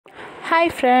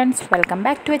Hi friends, welcome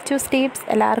back to Achus tips.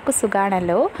 എല്ലാവർക്കും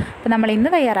സുഖമാണല്ലോ. അപ്പോൾ നമ്മൾ ഇന്ന്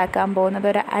തയ്യാറാക്കാൻ പോകുന്നത്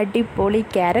ഒരു അടിപൊളി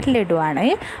ക്യാരറ്റ് ലഡു ആണ്.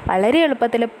 വളരെ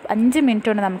എളുപ്പത്തിൽ 5 മിനിറ്റ്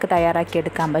കൊണ്ട് നമുക്ക് തയ്യാറാക്കി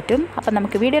എടുക്കാൻ പറ്റും. അപ്പോൾ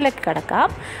നമുക്ക് വീഡിയോയിലേക്ക് കിടക്കാം.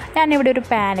 ഞാനിവിടെ ഒരു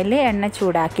പാനിൽ എണ്ണ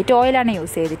ചൂടാക്കിയിട്ട് ഓയിലാണ്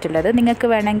യൂസ് ചെയ്തിട്ടുള്ളത്. നിങ്ങൾക്ക്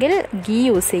വേണമെങ്കിൽ ഗീ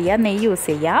യൂസ് ചെയ്യാം, നെയ്യ് യൂസ്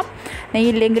ചെയ്യാം.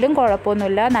 നെയ്യില്ലെങ്കിലും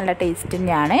കുഴപ്പമൊന്നുമില്ല, നല്ല ടേസ്റ്റ്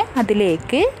തന്നെയാണ്.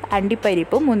 അതിലേക്ക്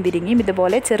അണ്ടിപ്പരിപ്പും മുന്തിരിങ്ങയും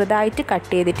ഇതുപോലെ ചെറുതായിട്ട്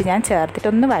കട്ട് ചെയ്തിട്ട് ഞാൻ ചേർത്തിട്ട്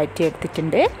ഒന്ന്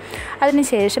വഴറ്റിയെടുത്തിട്ടുണ്ട്.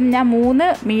 അതിനുശേഷം ഞാൻ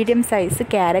 3 മീഡിയം സൈസ്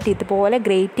ക്യാരറ്റ് ഇതുപോലെ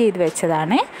ഗ്രേറ്റ് ചെയ്ത്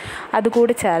വെച്ചതാണ്.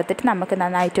 അതുകൂടി ചേർത്തിട്ട് നമുക്ക്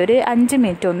നന്നായിട്ടൊരു 5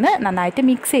 മിനിറ്റ് ഒന്ന് നന്നായിട്ട്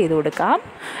മിക്സ് ചെയ്ത് കൊടുക്കാം.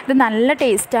 ഇത് നല്ല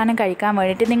ടേസ്റ്റാണ് കഴിക്കാൻ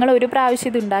വേണ്ടിയിട്ട്. നിങ്ങൾ ഒരു പ്രാവശ്യം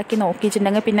ഇത് ഉണ്ടാക്കി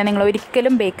നോക്കിയിട്ടുണ്ടെങ്കിൽ പിന്നെ നിങ്ങൾ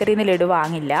ഒരിക്കലും ബേക്കറിയിൽ നിന്ന് ലഡു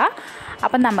വാങ്ങില്ല.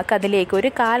 അപ്പം നമുക്കതിലേക്ക് ഒരു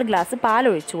 1/4 ഗ്ലാസ് പാൽ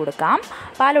ഒഴിച്ചു കൊടുക്കാം.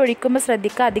 പാൽ ഒഴിക്കുമ്പോൾ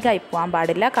ശ്രദ്ധിക്കുക, അധികമായി പോകാൻ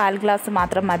പാടില്ല. 1/4 ഗ്ലാസ്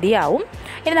മാത്രം മതിയാവും.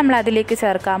 ഇനി നമ്മൾ അതിലേക്ക്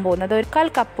ചേർക്കാൻ പോകുന്നത് ഒരു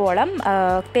 1/4 കപ്പോളം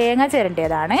തേങ്ങ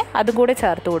ചിരണ്ടിയതാണ്. അതും കൂടെ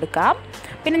ചേർത്ത് കൊടുക്കാം.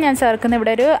 പിന്നെ ഞാൻ ചേർക്കുന്ന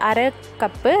ഇവിടെ ഒരു 1/2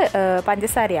 കപ്പ്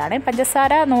പഞ്ചസാരയാണ്.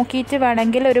 പഞ്ചസാര നോക്കിയിട്ട്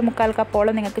വേണമെങ്കിൽ ഒരു 1/4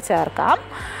 കപ്പോളം നിങ്ങൾക്ക് ചേർക്കാം.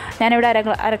 ഞാനിവിടെ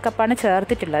അര കപ്പാണ്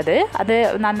ചേർത്തിട്ടുള്ളത്. അത്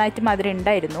നന്നായിട്ട് മധുരം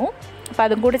ഉണ്ടായിരുന്നു. അപ്പോൾ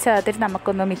അതും കൂടി ചേർത്തിട്ട്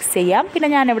നമുക്കൊന്ന് മിക്സ് ചെയ്യാം. പിന്നെ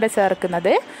ഞാനിവിടെ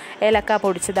ചേർക്കുന്നത് ഏലക്ക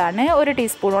പൊടിച്ചതാണ്. 1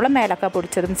 ടീസ്പൂണോളം ഏലക്ക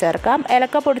പൊടിച്ചതും ചേർക്കാം.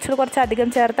 ഏലക്ക പൊടിച്ചത് കുറച്ച് അധികം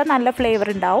ചേർത്താൽ നല്ല ഫ്ലേവർ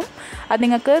ഉണ്ടാവും. അത്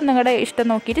നിങ്ങൾക്ക് നിങ്ങളുടെ ഇഷ്ടം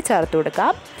നോക്കിയിട്ട് ചേർത്ത്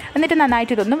കൊടുക്കാം. എന്നിട്ട്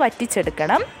നന്നായിട്ട് ഇതൊന്ന്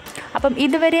വറ്റിച്ചെടുക്കണം. അപ്പം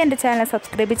ഇതുവരെ എൻ്റെ ചാനൽ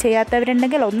സബ്സ്ക്രൈബ്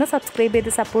ചെയ്യാത്തവരുണ്ടെങ്കിൽ ഒന്ന് സബ്സ്ക്രൈബ് ചെയ്ത്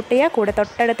സപ്പോർട്ട് ചെയ്യുക. കൂടെ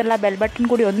തൊട്ടടുത്തുള്ള ബെൽ ബട്ടൺ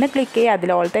കൂടി ഒന്ന് ക്ലിക്ക് ചെയ്യുക.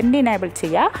 അതിൽ ഓൾ തന്നെ എനേബിൾ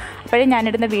ചെയ്യുക. അപ്പോഴേ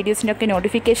ഞാനിടുന്ന വീഡിയോസിൻ്റെയൊക്കെ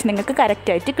നോട്ടിഫിക്കേഷൻ നിങ്ങൾക്ക്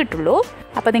കറക്റ്റായിട്ട് കിട്ടുള്ളൂ.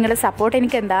 അപ്പോൾ നിങ്ങളുടെ സപ്പോർട്ട്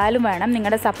എനിക്ക് എന്തായാലും വേണം.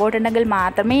 നിങ്ങളുടെ സപ്പോർട്ട് ഉണ്ടെങ്കിൽ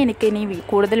മാത്രമേ എനിക്ക് ഇനി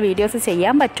കൂടുതൽ വീഡിയോസ്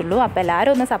ചെയ്യാൻ പറ്റുള്ളൂ. അപ്പോൾ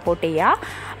എല്ലാവരും ഒന്ന് സപ്പോർട്ട്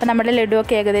ചെയ്യുക. അപ്പോൾ നമ്മുടെ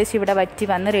ലഡുവൊക്കെ ഏകദേശം ഇവിടെ വറ്റി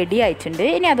വന്ന് റെഡി ആയിട്ടുണ്ട്.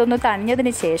 ഇനി അതൊന്ന്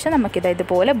തണിഞ്ഞതിന് ശേഷം നമുക്കിത്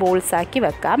ഇതുപോലെ ബോൾസാക്കി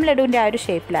വെക്കാം. ലഡുവിൻ്റെ ആ ഒരു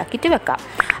ഷേപ്പിലാക്കിയിട്ട് വെക്കാം.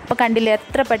 അപ്പോൾ കണ്ടില്ലേ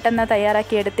എത്ര പെട്ടെന്ന്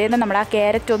തയ്യാറാക്കി എടുത്തതെന്ന്. നമ്മൾ ആ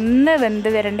ക്യാരറ്റ് ഒന്ന് വെന്ത്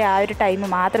വരേണ്ട ആ ഒരു ടൈം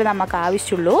മാത്രമേ നമുക്ക്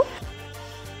ആവശ്യമുള്ളൂ.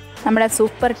 നമ്മുടെ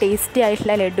സൂപ്പർ ടേസ്റ്റി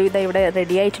ആയിട്ടുള്ള ലഡു ഇത് ഇവിടെ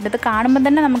റെഡി ആയിട്ടുണ്ട്. ഇത് കാണുമ്പോൾ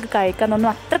തന്നെ നമുക്ക് കഴിക്കാൻ തോന്നും,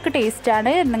 അത്രയ്ക്ക്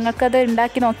ടേസ്റ്റാണ്. നിങ്ങൾക്കത്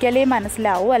ഉണ്ടാക്കി നോക്കിയാലേ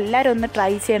മനസ്സിലാവും. എല്ലാവരും ഒന്ന്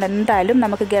ട്രൈ ചെയ്യണം എന്തായാലും.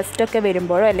 നമുക്ക് ഗസ്റ്റൊക്കെ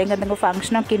വരുമ്പോഴോ അല്ലെങ്കിൽ എന്തെങ്കിലും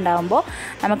ഫംഗ്ഷനൊക്കെ ഉണ്ടാകുമ്പോൾ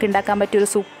നമുക്ക് ഉണ്ടാക്കാൻ പറ്റിയൊരു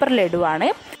സൂപ്പർ ലഡുവാണ്.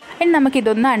 ഇനി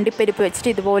നമുക്കിതൊന്ന് അണ്ടിപ്പരിപ്പ് വെച്ചിട്ട്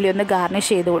ഇതുപോലെ ഒന്ന് ഗാർണിഷ്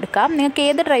ചെയ്ത് കൊടുക്കാം. നിങ്ങൾക്ക്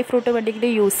ഏത് ഡ്രൈ ഫ്രൂട്ട്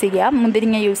വേണമെങ്കിലും യൂസ് ചെയ്യാം.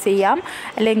 മുന്തിരിങ്ങ യൂസ് ചെയ്യാം,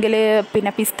 അല്ലെങ്കിൽ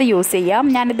പിന്നെ പിസ്ത യൂസ് ചെയ്യാം.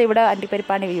 ഞാനിത് ഇവിടെ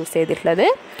അണ്ടിപ്പരിപ്പാണ് യൂസ് ചെയ്തിട്ടുള്ളത്.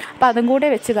 അപ്പോൾ അതും കൂടെ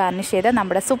വെച്ച് ഗാർണിഷ് ചെയ്താൽ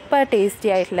നമ്മുടെ സൂപ്പർ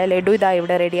ടേസ്റ്റി ആയിട്ടുള്ള ലഡു ഇതാ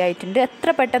ഇവിടെ റെഡി ആയിട്ടുണ്ട്.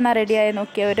 എത്ര പെട്ടെന്ന് റെഡിയായി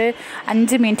നോക്കിയാൽ ഒരു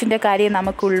 5 മിനിറ്റിൻ്റെ കാര്യം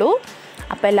നമുക്കുള്ളൂ.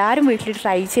 അപ്പോൾ എല്ലാവരും വീട്ടിൽ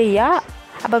ട്രൈ ചെയ്യുക.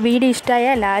 അപ്പോൾ വീഡിയോ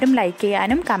ഇഷ്ടമായാൽ എല്ലാവരും ലൈക്ക്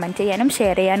ചെയ്യാനും കമൻറ്റ് ചെയ്യാനും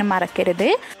ഷെയർ ചെയ്യാനും മറക്കരുത്.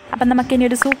 അപ്പം നമുക്കിനി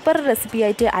ഒരു സൂപ്പർ റെസിപ്പി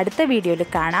ആയിട്ട് അടുത്ത വീഡിയോയിൽ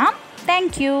കാണാം.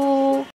 Thank you.